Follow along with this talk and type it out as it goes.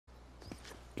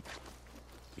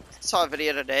Saw a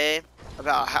video today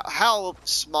about how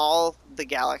small the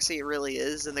galaxy really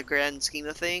is in the grand scheme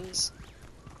of things.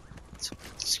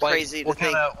 It's Like, crazy to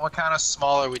think. what kind of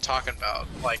small are we talking about?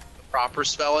 Like the proper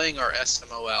spelling or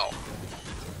SMOL?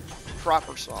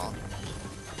 Proper small.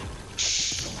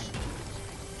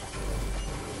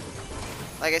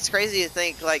 Like, it's crazy to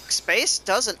think, like, space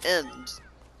doesn't end.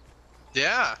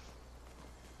 Yeah.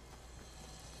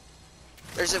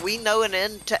 We know an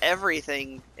end to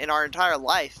everything in our entire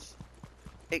life.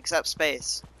 Except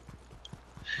space.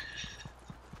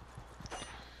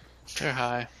 You're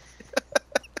high.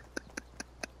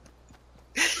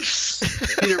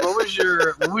 Peter, what was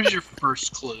your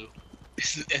first clue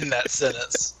in that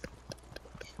sentence?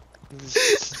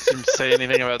 Didn't say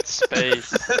anything about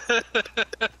space.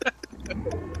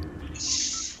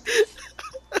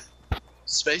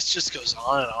 Space just goes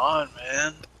on,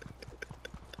 man.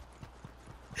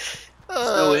 There's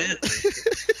Uh, no end.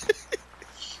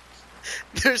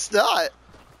 There's not.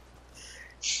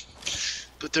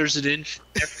 But there's an end for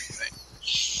everything.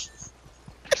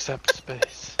 Except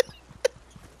space.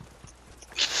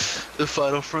 The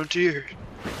final frontier.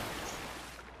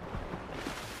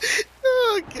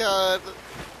 Oh god.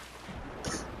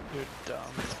 You're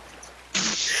dumb.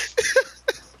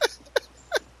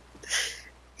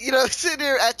 You know, sitting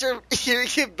here after hearing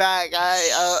it back,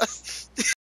 I